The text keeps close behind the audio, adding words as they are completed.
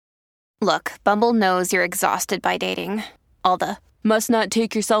Look, Bumble knows you're exhausted by dating. All the must not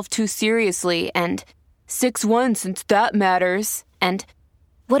take yourself too seriously and 6'1" since that matters. And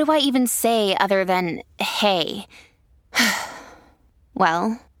what do I even say other than hey?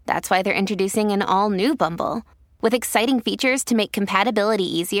 Well, that's why they're introducing an all-new Bumble with exciting features to make compatibility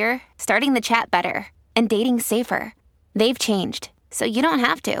easier, starting the chat better, and dating safer. They've changed, so you don't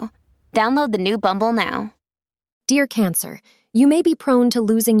have to. Download the new Bumble now. Dear Cancer, you may be prone to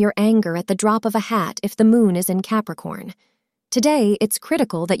losing your anger at the drop of a hat if the moon is in Capricorn. Today, it's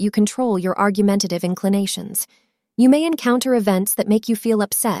critical that you control your argumentative inclinations. You may encounter events that make you feel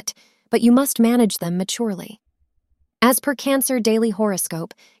upset, but you must manage them maturely. As per Cancer Daily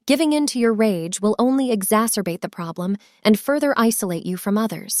Horoscope, giving in to your rage will only exacerbate the problem and further isolate you from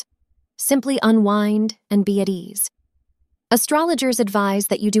others. Simply unwind and be at ease. Astrologers advise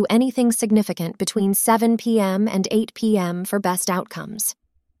that you do anything significant between 7 p.m. and 8 p.m. for best outcomes.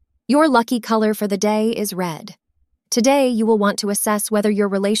 Your lucky color for the day is red. Today, you will want to assess whether your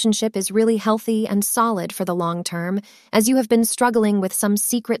relationship is really healthy and solid for the long term, as you have been struggling with some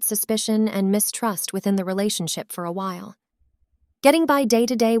secret suspicion and mistrust within the relationship for a while. Getting by day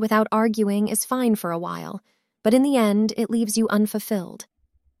to day without arguing is fine for a while, but in the end, it leaves you unfulfilled.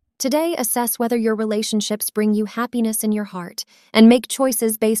 Today, assess whether your relationships bring you happiness in your heart and make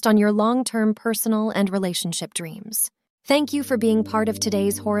choices based on your long-term personal and relationship dreams. Thank you for being part of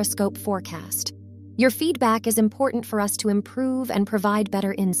today's horoscope forecast. Your feedback is important for us to improve and provide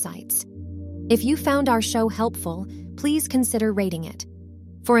better insights. If you found our show helpful, please consider rating it.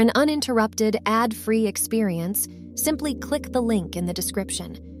 For an uninterrupted, ad-free experience, simply click the link in the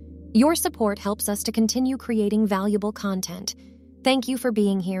description. Your support helps us to continue creating valuable content. Thank you for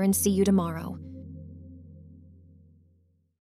being here and see you tomorrow.